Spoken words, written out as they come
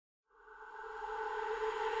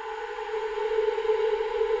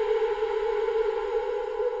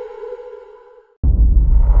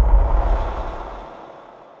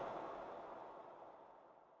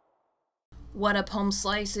What up, home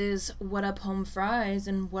slices? What up, home fries?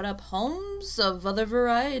 And what up, homes of other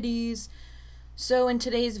varieties? So in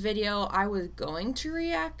today's video, I was going to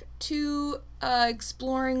react to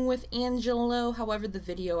Exploring with Angelo. However, the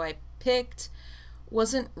video I picked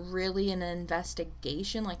wasn't really an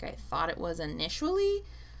investigation like I thought it was initially.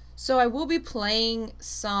 So I will be playing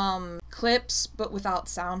some clips, but without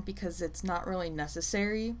sound because it's not really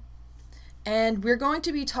necessary. And we're going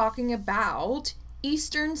to be talking about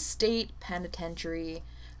Eastern State Penitentiary.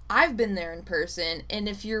 I've been there in person, and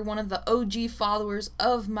if you're one of the OG followers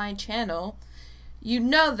of my channel, you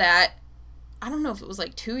know that, I don't know if it was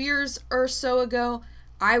like 2 years or so ago,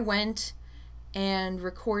 I went and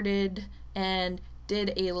recorded and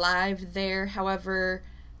did a live there. However,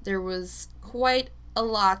 there was quite a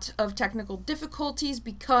lot of technical difficulties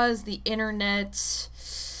because the internet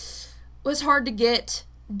was hard to get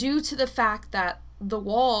due to the fact that the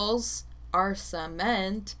walls are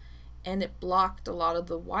cement and it blocked a lot of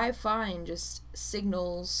the Wi-Fi and just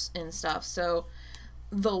signals and stuff. So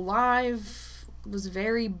the live was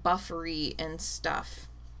very buffery and stuff.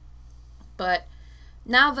 But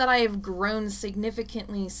now that I have grown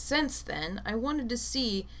significantly since then, I wanted to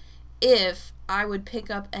see if I would pick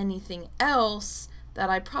up anything else that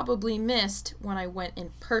I probably missed when I went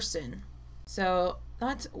in person. So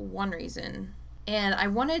that's one reason. And I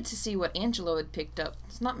wanted to see what Angelo had picked up.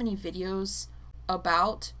 There's not many videos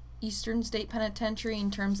about Eastern State Penitentiary in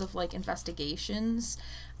terms of like investigations.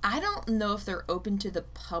 I don't know if they're open to the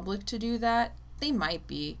public to do that. They might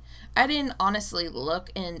be. I didn't honestly look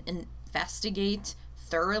and investigate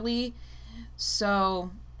thoroughly. So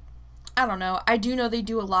I don't know. I do know they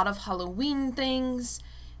do a lot of Halloween things,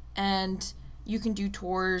 and you can do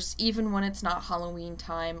tours even when it's not Halloween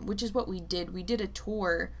time, which is what we did. We did a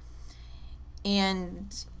tour,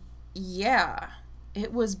 and yeah,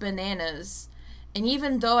 it was bananas. And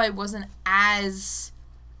even though I wasn't as,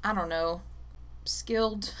 I don't know,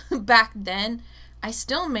 skilled back then, I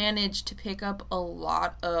still managed to pick up a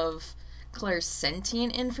lot of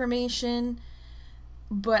clairsentient information.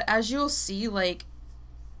 But as you'll see, like,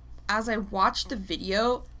 as I watched the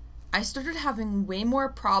video, I started having way more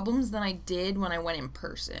problems than I did when I went in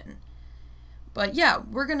person. But yeah,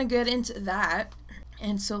 we're gonna get into that.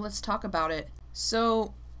 And so let's talk about it.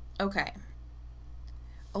 So, okay.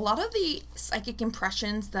 A lot of the psychic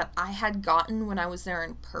impressions that I had gotten when I was there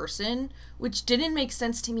in person, which didn't make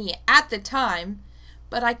sense to me at the time,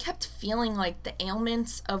 but I kept feeling like the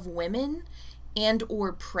ailments of women and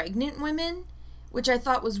or pregnant women, which I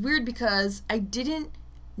thought was weird because I didn't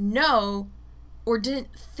know or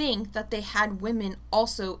didn't think that they had women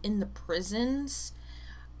also in the prisons.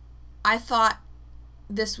 I thought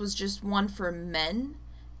this was just one for men,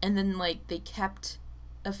 and then like they kept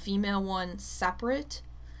a female one separate.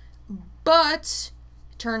 But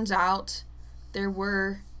it turns out there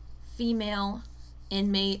were female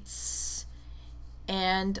inmates,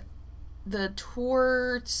 and the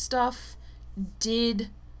tour stuff did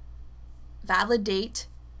validate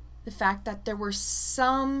the fact that there were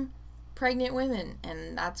some pregnant women,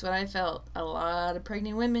 and that's what I felt. A lot of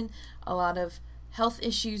pregnant women, a lot of health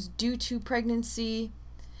issues due to pregnancy.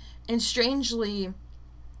 And strangely,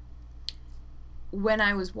 when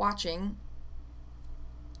I was watching,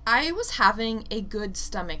 I was having a good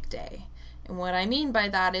stomach day. And what I mean by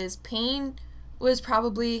that is pain was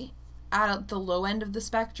probably at the low end of the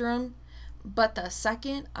spectrum, but the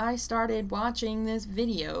second I started watching this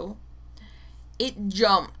video, it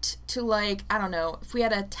jumped to, like, I don't know, if we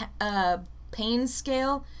had a pain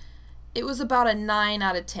scale, it was about a 9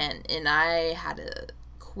 out of 10, and I had to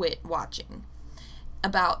quit watching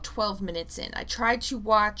about 12 minutes in. I tried to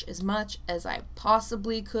watch as much as I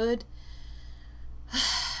possibly could,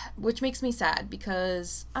 which makes me sad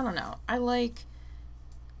because, I don't know, I like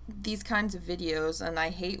these kinds of videos, and I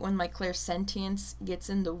hate when my clairsentience gets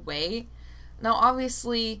in the way. Now,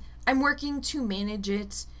 obviously, I'm working to manage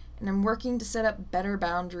it, and I'm working to set up better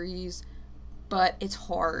boundaries, but it's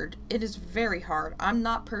hard. It is very hard. I'm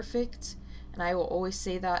not perfect, and I will always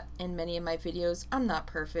say that in many of my videos. I'm not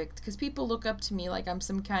perfect, because people look up to me like I'm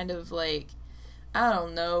some kind of, like, I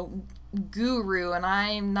don't know, guru, and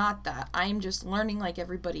I'm not that. I'm just learning like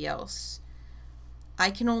everybody else.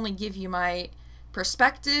 I can only give you my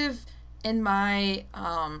perspective and my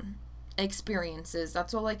experiences.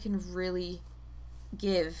 That's all I can really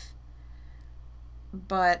give.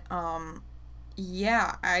 But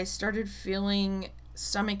yeah, I started feeling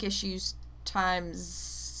stomach issues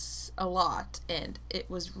times a lot, and it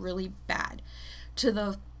was really bad, to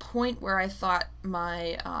the point where I thought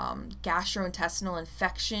my gastrointestinal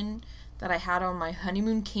infection that I had on my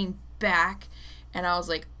honeymoon came back, and I was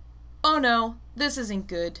like, oh no, this isn't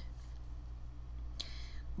good.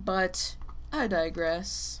 But I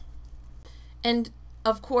digress. And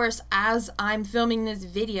of course, as I'm filming this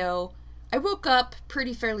video, I woke up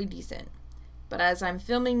pretty fairly decent. But as I'm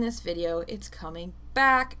filming this video, it's coming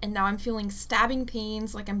back, and now I'm feeling stabbing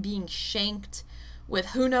pains like I'm being shanked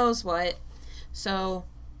with who knows what. So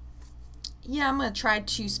yeah, I'm gonna try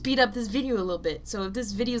to speed up this video a little bit. So if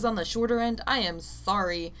this video's on the shorter end, I am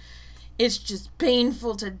sorry. It's just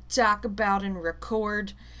painful to talk about and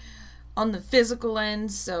record on the physical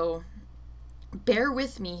end, so bear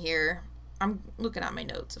with me here. I'm looking at my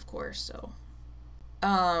notes, of course, so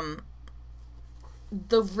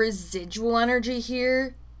the residual energy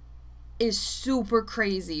here is super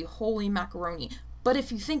crazy. Holy macaroni. But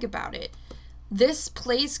if you think about it, this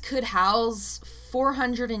place could house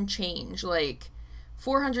 400 and change, like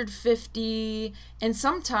 450, and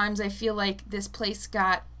sometimes I feel like this place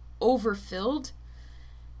got overfilled.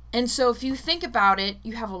 And so if you think about it,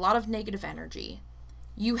 you have a lot of negative energy.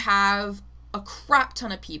 You have a crap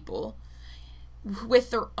ton of people with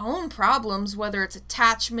their own problems, whether it's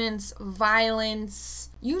attachments, violence,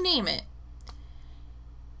 you name it.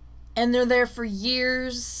 And they're there for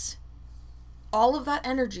years. All of that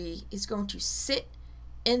energy is going to sit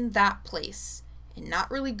in that place and not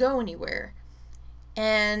really go anywhere.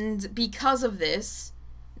 And because of this,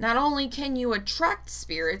 not only can you attract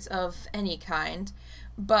spirits of any kind,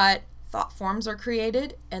 but thought forms are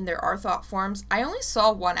created, and there are thought forms. I only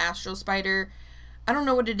saw one astral spider. I don't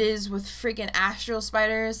know what it is with freaking astral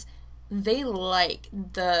spiders. They like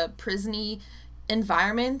the prison-y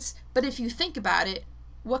environments, but if you think about it,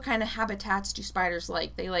 what kind of habitats do spiders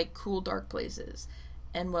like? They like cool, dark places.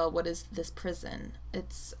 And well, what is this prison?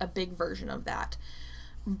 It's a big version of that.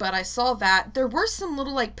 But I saw that. There were some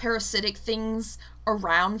little like parasitic things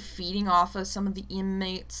around feeding off of some of the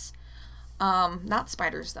inmates. Not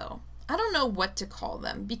spiders though. I don't know what to call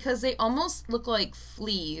them because they almost look like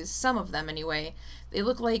fleas. Some of them anyway. They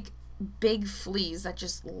look like big fleas that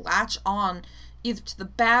just latch on either to the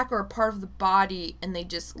back or a part of the body, and they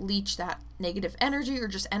just leech that negative energy or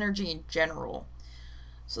just energy in general.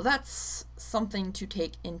 So that's something to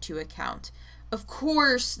take into account. Of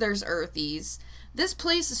course, there's earthies. This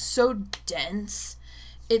place is so dense.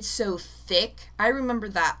 It's so thick. I remember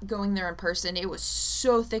that going there in person. It was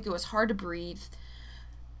so thick. It was hard to breathe.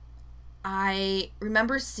 I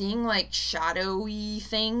remember seeing like shadowy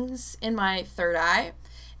things in my third eye,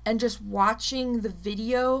 and just watching the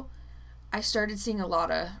video, I started seeing a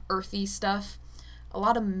lot of earthy stuff. A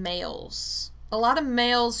lot of males. A lot of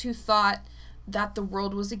males who thought that the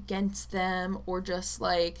world was against them, or just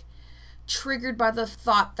like triggered by the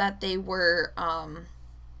thought that they were,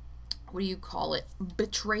 what do you call it,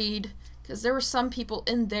 betrayed. Because there were some people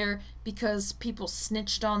in there because people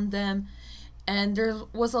snitched on them. And there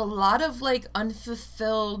was a lot of like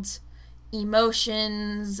unfulfilled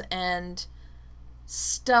emotions and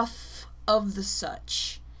stuff of the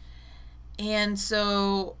such. And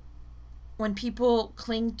so when people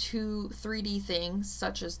cling to 3D things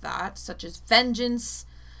such as that, such as vengeance,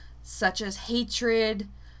 such as hatred,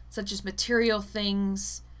 such as material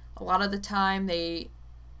things, a lot of the time they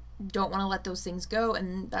don't want to let those things go,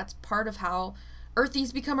 and that's part of how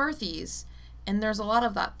earthies become earthies. And there's a lot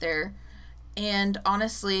of that there. And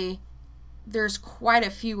honestly, there's quite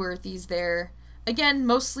a few earthies there. Again,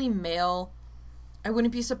 mostly male. I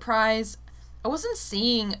wouldn't be surprised. I wasn't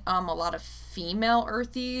seeing a lot of female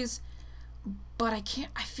earthies, but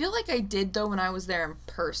I feel like I did though when I was there in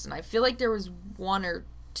person. I feel like there was one or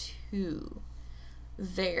two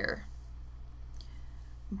there.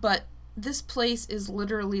 But this place is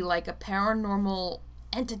literally like a paranormal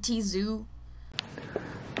entity zoo.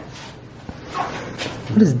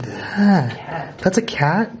 What is that? That's a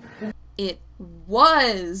cat? It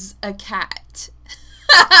was a cat.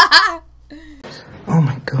 Oh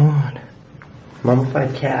my god.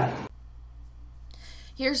 Mummified cat.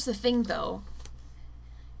 Here's the thing though.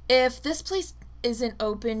 If this place isn't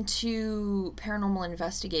open to paranormal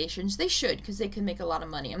investigations, they should, because they can make a lot of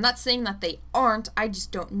money. I'm not saying that they aren't, I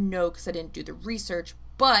just don't know because I didn't do the research.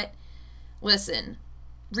 But listen,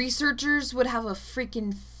 researchers would have a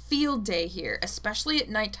freaking field day here, especially at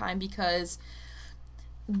nighttime, because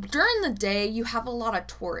during the day you have a lot of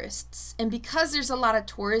tourists, and because there's a lot of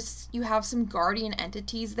tourists, you have some guardian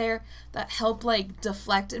entities there that help like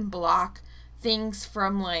deflect and block things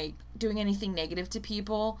from like doing anything negative to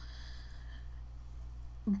people.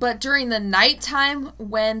 But during the nighttime,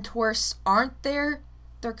 when tourists aren't there,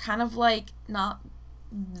 they're kind of like not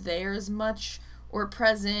there as much or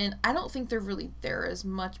present. I don't think they're really there as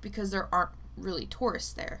much because there aren't really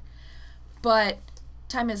tourists there. But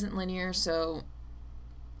time isn't linear, so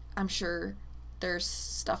I'm sure there's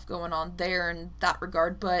stuff going on there in that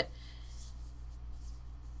regard, but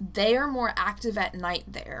they are more active at night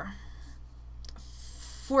there.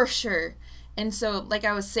 For sure. And so, like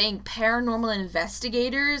I was saying, paranormal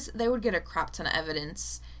investigators, they would get a crap ton of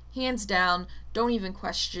evidence. Hands down, don't even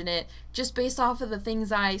question it. Just based off of the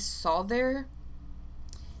things I saw there.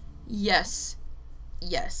 Yes.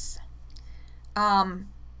 Yes.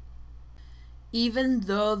 Even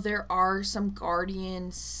though there are some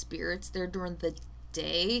guardian spirits there during the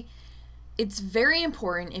day, it's very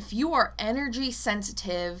important, if you are energy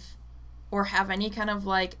sensitive or have any kind of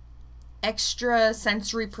like extra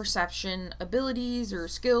sensory perception abilities or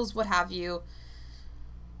skills, what have you,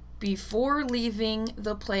 before leaving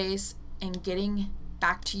the place and getting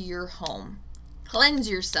back to your home, cleanse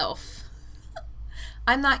yourself.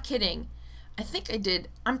 I'm not kidding. I think I did.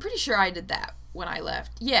 I'm pretty sure I did that when I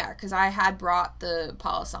left. Yeah, because I had brought the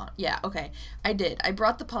Palo Santo. Yeah, okay. I did. I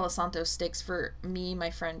brought the Palo Santo sticks for me,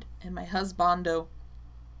 my friend, and my husbando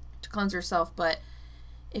to cleanse yourself. But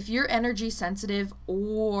if you're energy sensitive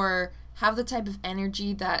or have the type of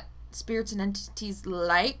energy that spirits and entities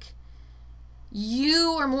like,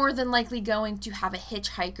 you are more than likely going to have a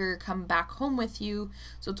hitchhiker come back home with you.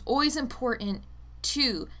 So it's always important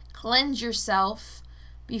to cleanse yourself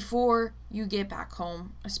before you get back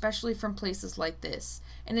home, especially from places like this.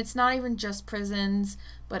 And it's not even just prisons,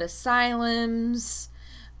 but asylums,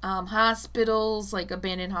 hospitals, like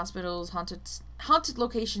abandoned hospitals, haunted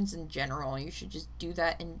locations in general. You should just do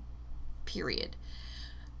that in period.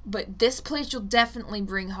 But this place, you'll definitely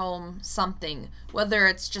bring home something, whether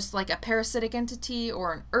it's just like a parasitic entity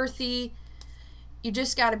or an earthy. You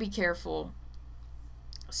just got to be careful.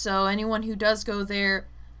 So anyone who does go there,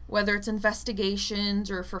 whether it's investigations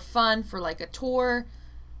or for fun, for like a tour,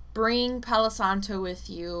 bring Palo Santo with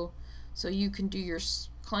you so you can do your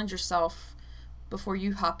cleanse yourself before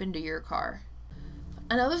you hop into your car.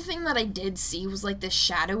 Another thing that I did see was like this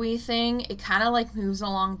shadowy thing. It kind of like moves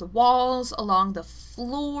along the walls, along the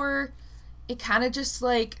floor. It kind of just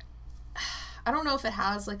like, I don't know if it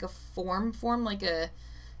has like a form, like a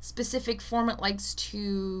specific form it likes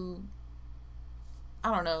to,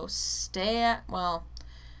 I don't know, stay at. Well,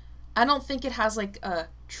 I don't think it has like a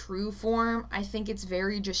true form. I think it's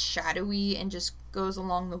very just shadowy and just goes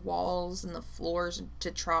along the walls and the floors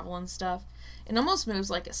to travel and stuff. It almost moves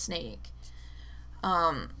like a snake.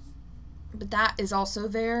 But that is also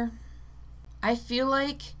there. I feel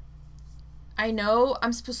like, I know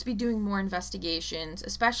I'm supposed to be doing more investigations,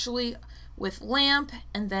 especially with LAMP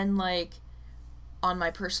and then like on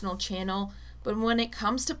my personal channel. But when it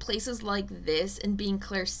comes to places like this and being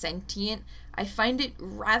clairsentient, I find it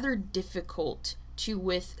rather difficult to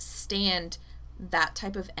withstand that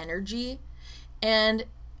type of energy. And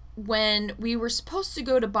when we were supposed to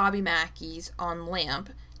go to Bobby Mackey's on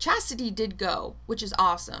LAMP, Chastity did go, which is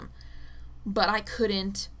awesome. But I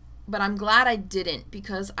couldn't. But I'm glad I didn't,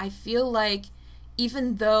 because I feel like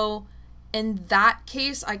even though in that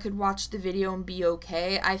case I could watch the video and be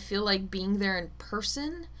okay, I feel like being there in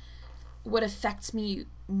person would affect me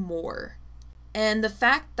more. And the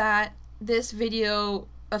fact that this video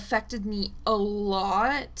affected me a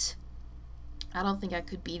lot, I don't think I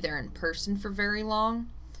could be there in person for very long.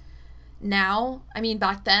 Now, I mean,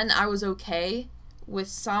 back then I was okay with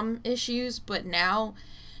some issues, but now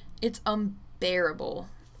it's unbearable.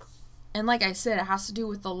 And like I said, it has to do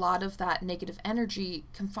with a lot of that negative energy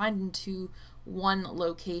confined into one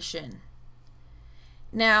location.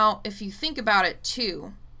 Now, if you think about it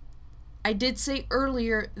too, I did say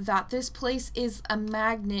earlier that this place is a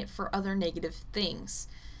magnet for other negative things.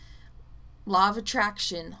 Law of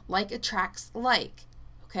attraction, like attracts like,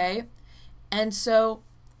 okay? And so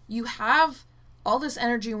you have all this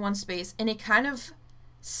energy in one space, and it kind of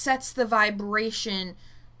sets the vibration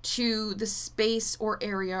to the space or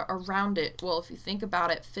area around it. Well, if you think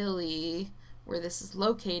about it, Philly, where this is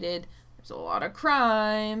located, there's a lot of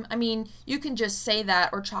crime. I mean, you can just say that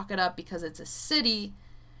or chalk it up because it's a city,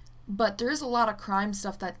 but there is a lot of crime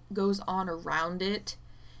stuff that goes on around it,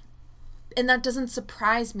 and that doesn't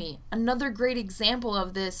surprise me. Another great example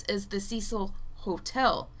of this is the Cecil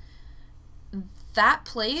Hotel. That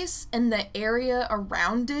place and the area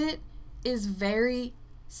around it is very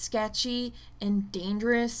sketchy and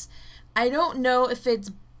dangerous. I don't know if it's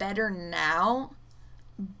better now,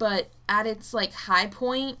 but at its like high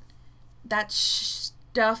point, that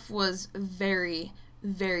stuff was very,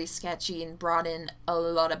 very sketchy and brought in a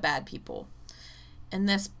lot of bad people. And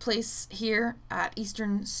this place here at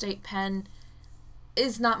Eastern State Pen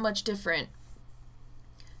is not much different.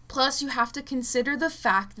 Plus, you have to consider the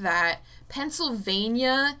fact that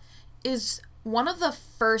Pennsylvania is one of the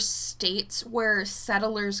first states where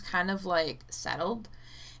settlers kind of like settled.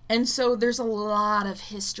 And so there's a lot of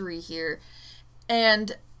history here.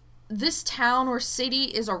 And this town or city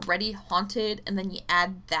is already haunted, and then you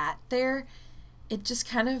add that there, it just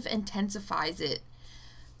kind of intensifies it.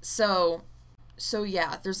 So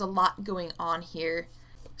yeah, there's a lot going on here.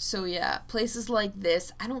 So yeah, places like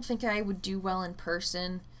this, I don't think I would do well in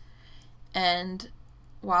person. And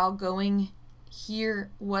while going here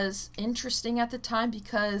was interesting at the time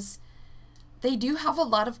because they do have a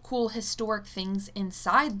lot of cool historic things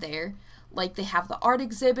inside there. Like they have the art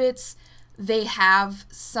exhibits, they have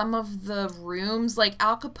some of the rooms, like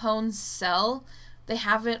Al Capone's cell, they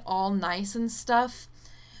have it all nice and stuff.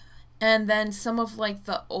 And then some of like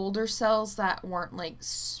the older cells that weren't like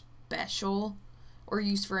special or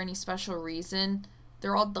used for any special reason,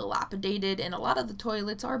 they're all dilapidated, and a lot of the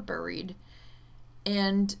toilets are buried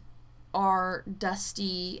and are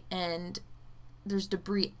dusty, and there's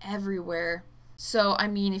debris everywhere. So I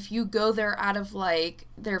mean, if you go there out of like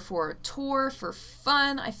there for a tour for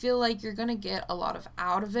fun, I feel like you're gonna get a lot of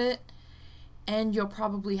out of it, and you'll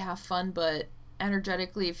probably have fun. But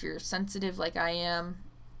energetically, if you're sensitive like I am,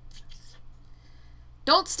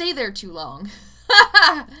 don't stay there too long.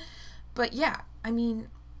 But yeah, I mean,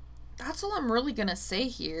 that's all I'm really gonna say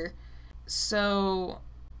here. So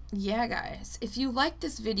yeah, guys, if you like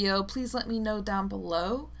this video, please let me know down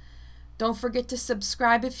below. Don't forget to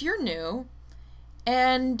subscribe if you're new.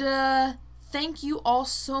 And thank you all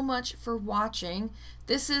so much for watching.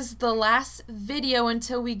 This is the last video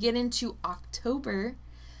until we get into October,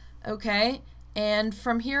 okay? And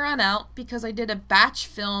from here on out, because I did a batch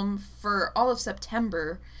film for all of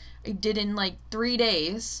September, I did in like 3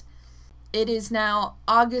 days. It is now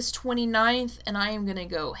August 29th, and I am gonna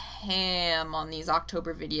go ham on these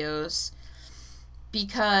October videos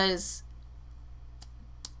because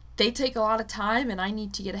they take a lot of time and I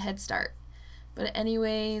need to get a head start. But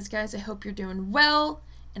anyways, guys, I hope you're doing well,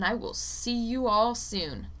 and I will see you all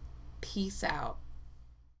soon. Peace out.